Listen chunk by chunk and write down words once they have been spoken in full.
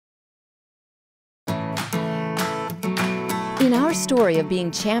In our story of being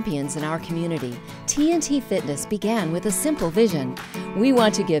champions in our community, TNT Fitness began with a simple vision. We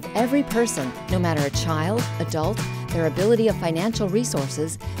want to give every person, no matter a child, adult, their ability of financial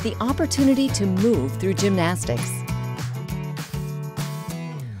resources, the opportunity to move through gymnastics.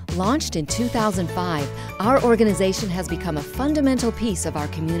 Launched in 2005, our organization has become a fundamental piece of our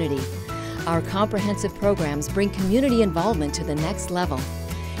community. Our comprehensive programs bring community involvement to the next level.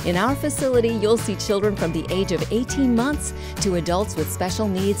 In our facility, you'll see children from the age of 18 months to adults with special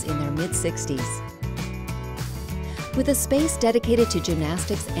needs in their mid-60s. With a space dedicated to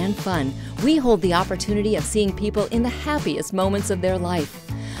gymnastics and fun, we hold the opportunity of seeing people in the happiest moments of their life.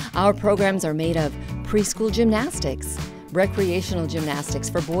 Our programs are made of preschool gymnastics, recreational gymnastics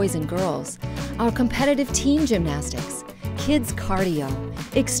for boys and girls, our competitive team gymnastics, kids cardio,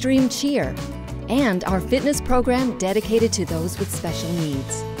 extreme cheer, and our fitness program dedicated to those with special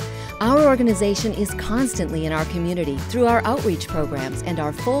needs. Our organization is constantly in our community through our outreach programs and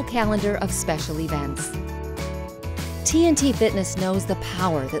our full calendar of special events. TNT Fitness knows the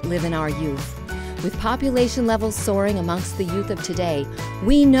power that live in our youth. With population levels soaring amongst the youth of today,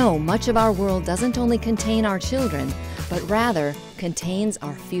 we know much of our world doesn't only contain our children, but rather contains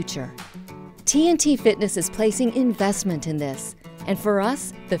our future. TNT Fitness is placing investment in this, and for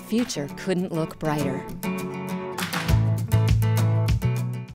us, the future couldn't look brighter.